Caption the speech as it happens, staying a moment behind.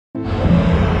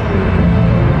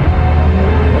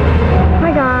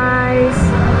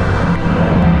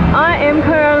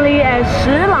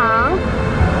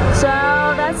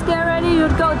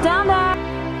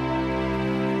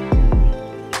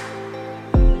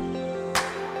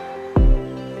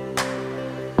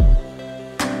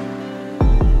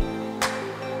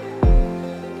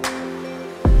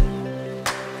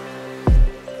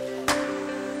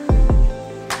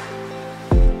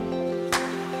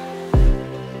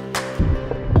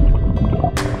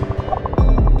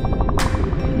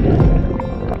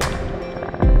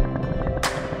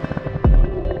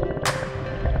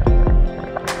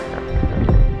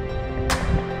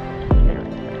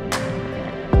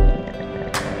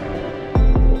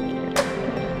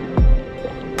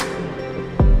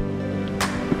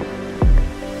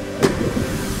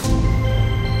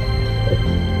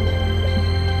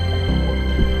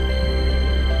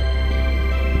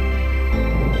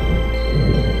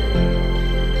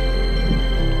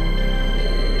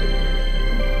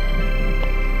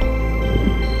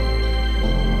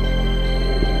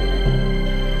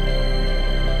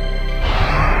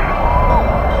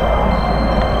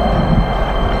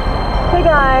Hey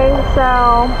guys, so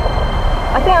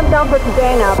I think I'm done for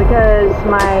today now because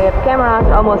my camera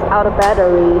is almost out of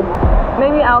battery.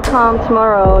 Maybe I'll come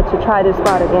tomorrow to try this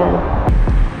spot again.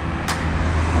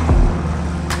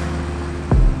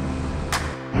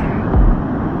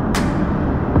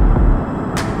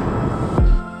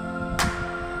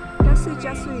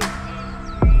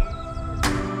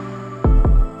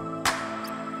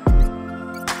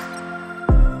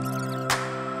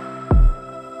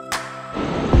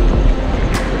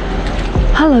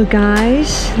 Hello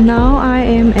guys, now I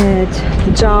am at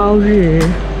Zhaori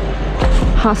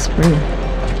hot spring.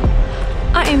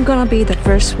 I am gonna be the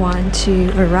first one to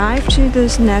arrive to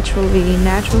this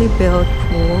naturally built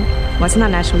pool. Well, it's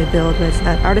not naturally built, but it's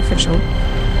artificial.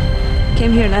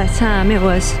 Came here last time, it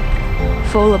was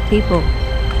full of people.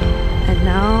 And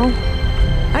now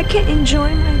I can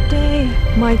enjoy my day,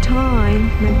 my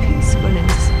time, my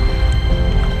peacefulness.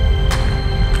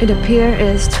 It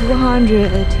appears 200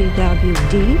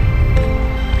 TWD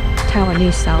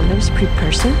Taiwanese dollars per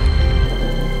person.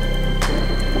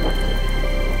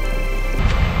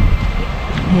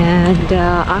 And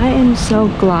I am so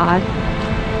glad.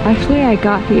 Actually, I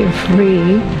got here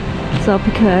free. So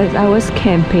because I was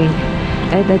camping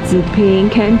at the Ziping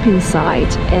camping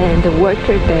site, and the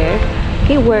worker there,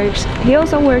 he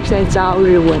also works at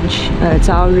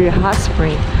Zhaori hot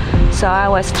spring. So I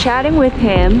was chatting with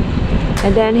him,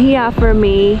 and then he offered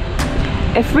me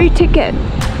a free ticket.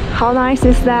 How nice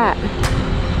is that?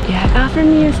 Yeah, offered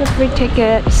me a free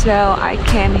ticket, so I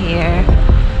came here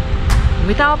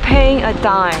without paying a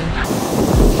dime.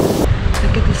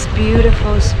 Look at this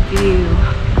beautiful view.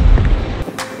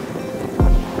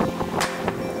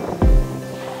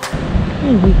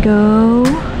 Here we go.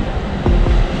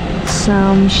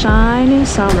 Sunshine and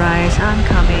sunrise, I'm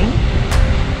coming.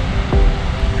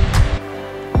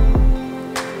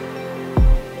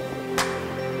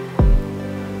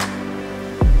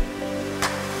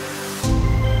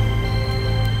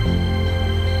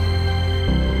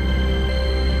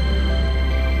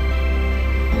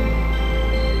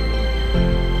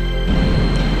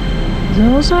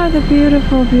 Those are the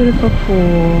beautiful, beautiful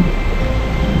pool.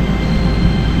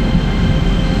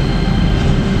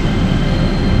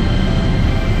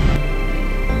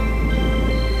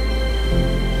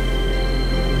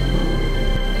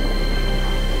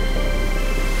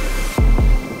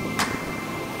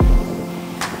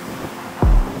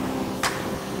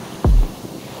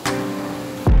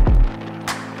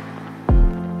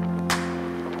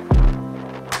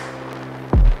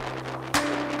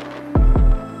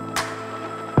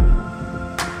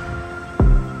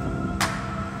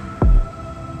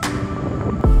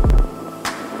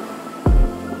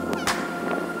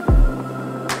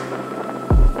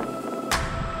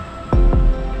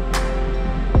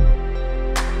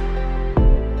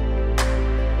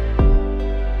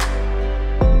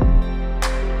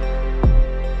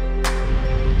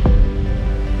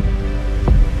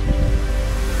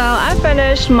 So I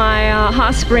finished my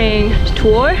hot spring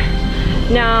tour.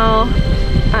 Now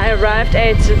I arrived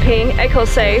at Ziping Eco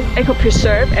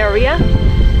Preserve area,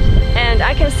 and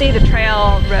I can see the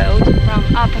trail road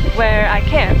from up where I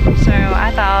camp. So I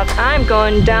thought I'm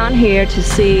going down here to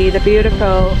see the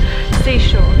beautiful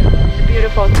seashore, the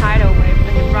beautiful tidal wave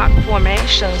and the rock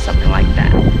formation, something like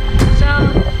that.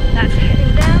 So that's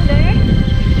heading down there.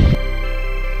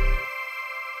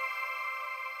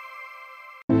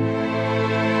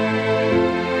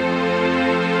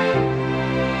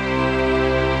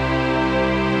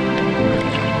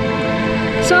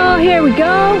 So here we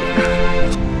go.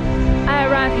 I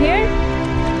arrived here.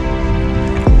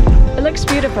 It looks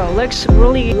beautiful. It looks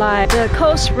really like the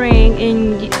cold spring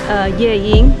in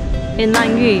Yeying in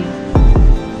Lanyu.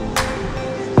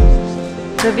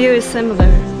 The view is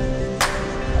similar,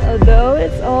 although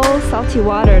it's all salty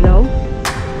water though.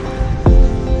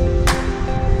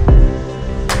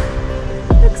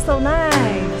 Looks so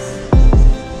nice.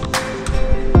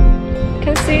 You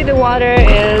can see the water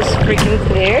is freaking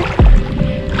clear.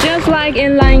 Just like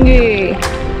in Lanyu.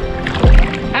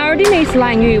 I already missed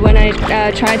Lanyu when I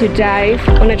tried to dive,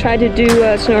 when I tried to do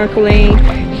snorkeling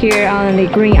here on the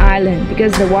Green Island,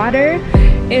 because the water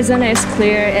isn't as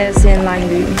clear as in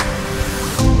Lanyu.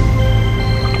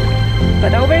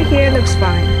 But over here looks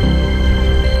fine.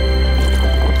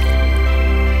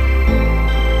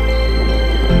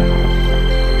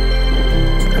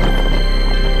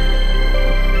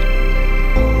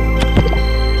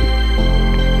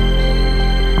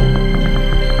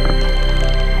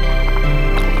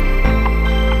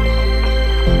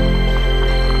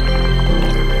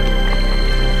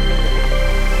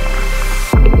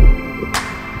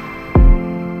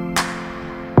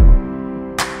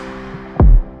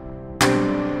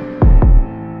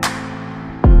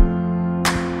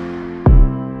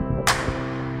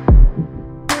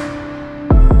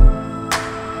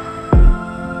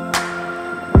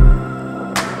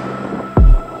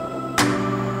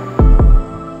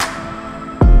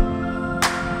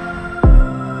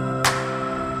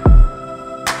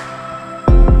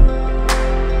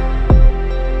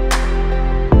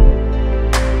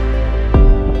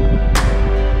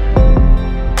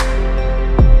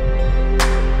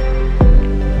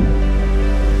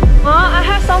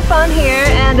 fun here,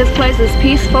 and this place is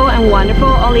peaceful and wonderful.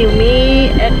 Only me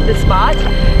at the spot,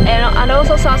 and I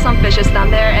also saw some fishes down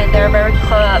there, and they're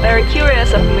very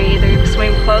curious of me. They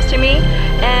swim close to me,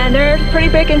 and they're pretty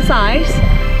big in size.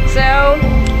 So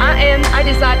I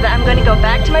decided that I'm going to go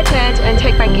back to my tent and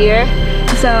take my gear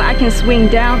so I can swing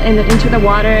down into the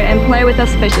water and play with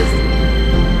those fishes.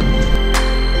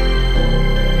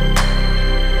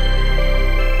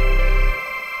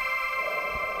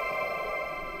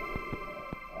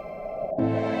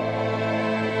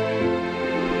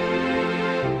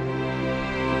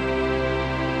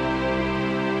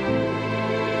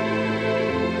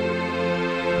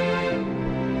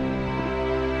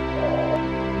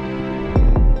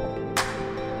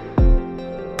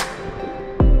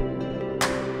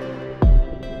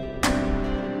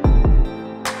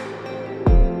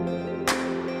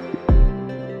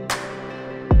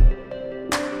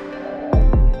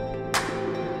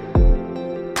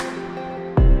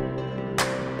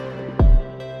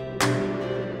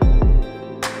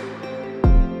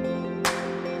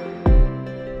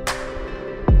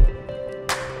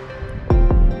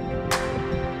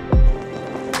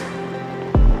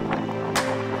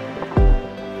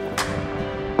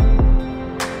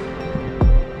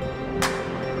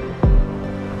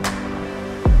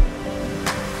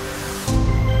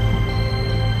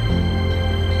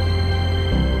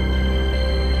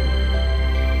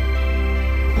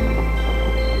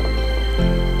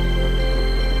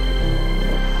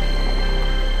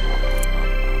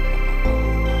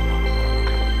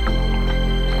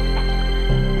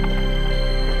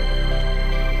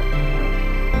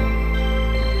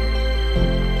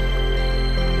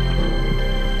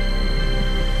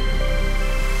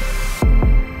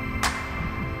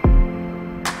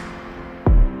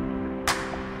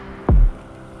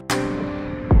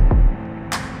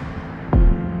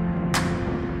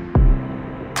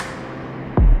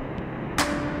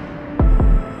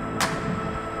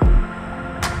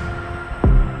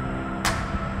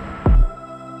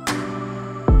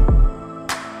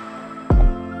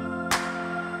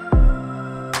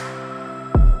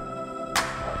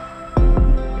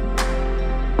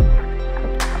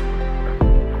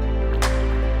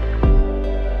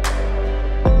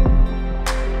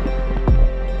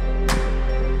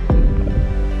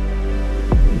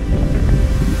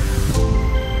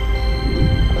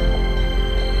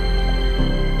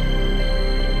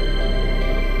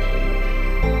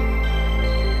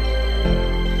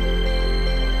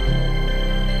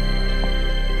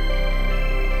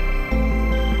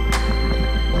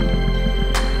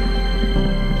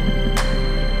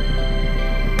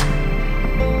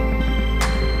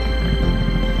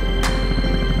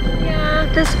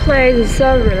 This place is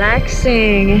so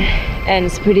relaxing and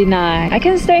it's pretty nice. I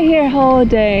can stay here whole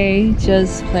day,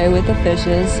 just play with the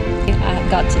fishes. I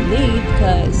got to leave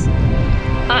because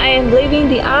I am leaving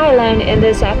the island in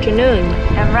this afternoon,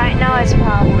 and right now it's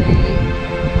probably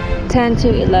 10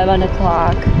 to 11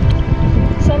 o'clock.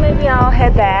 So maybe I'll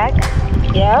head back.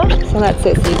 Yeah, so that's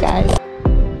it, see you guys.